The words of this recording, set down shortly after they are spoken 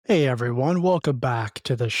Hey everyone, welcome back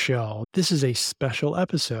to the show. This is a special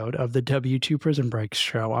episode of the W2 Prison Breaks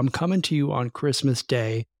show. I'm coming to you on Christmas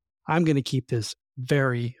Day. I'm going to keep this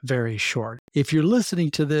very, very short. If you're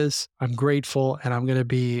listening to this, I'm grateful and I'm going to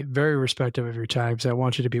be very respectful of your time because I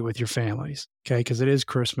want you to be with your families, okay? Because it is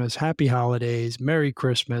Christmas. Happy holidays, Merry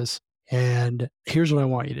Christmas. And here's what I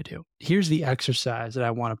want you to do. Here's the exercise that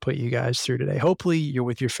I want to put you guys through today. Hopefully, you're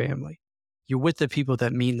with your family. You're with the people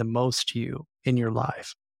that mean the most to you in your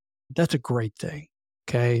life. That's a great thing.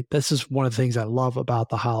 Okay. This is one of the things I love about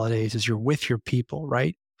the holidays is you're with your people,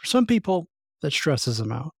 right? For some people, that stresses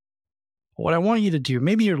them out. What I want you to do,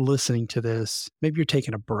 maybe you're listening to this, maybe you're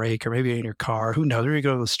taking a break, or maybe you're in your car, who knows, maybe you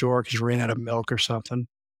go to the store because you ran out of milk or something.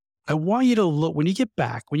 I want you to look, when you get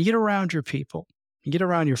back, when you get around your people, you get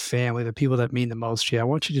around your family, the people that mean the most to you, I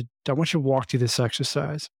want you to walk through this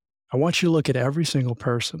exercise. I want you to look at every single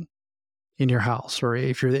person in your house, or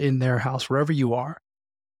if you're in their house, wherever you are.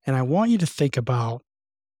 And I want you to think about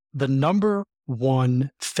the number one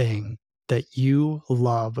thing that you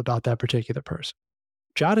love about that particular person.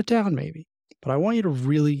 Jot it down maybe, but I want you to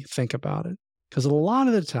really think about it. Because a lot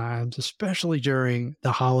of the times, especially during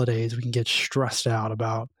the holidays, we can get stressed out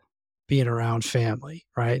about being around family,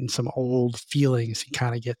 right? And some old feelings can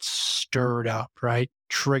kind of get stirred up, right?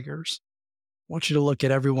 Triggers. I want you to look at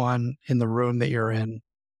everyone in the room that you're in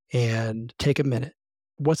and take a minute.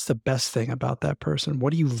 What's the best thing about that person?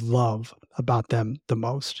 What do you love about them the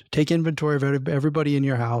most? Take inventory of everybody in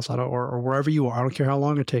your house or wherever you are. I don't care how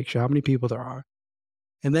long it takes you, how many people there are.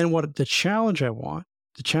 And then the challenge I'm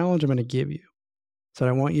going to give you is that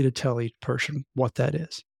I want you to tell each person what that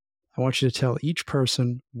is. I want you to tell each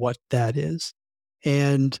person what that is.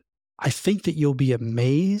 And I think that you'll be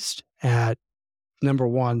amazed at, number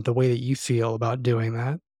one, the way that you feel about doing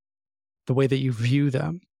that, the way that you view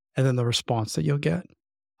them, and then the response that you'll get.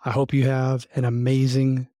 I hope you have an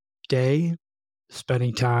amazing day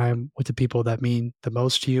spending time with the people that mean the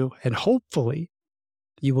most to you. And hopefully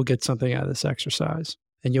you will get something out of this exercise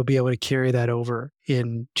and you'll be able to carry that over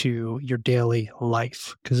into your daily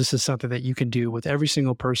life. Because this is something that you can do with every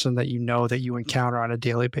single person that you know that you encounter on a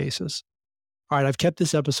daily basis. All right, I've kept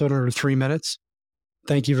this episode under 3 minutes.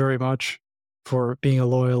 Thank you very much for being a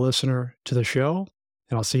loyal listener to the show.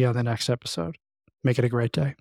 And I'll see you on the next episode. Make it a great day.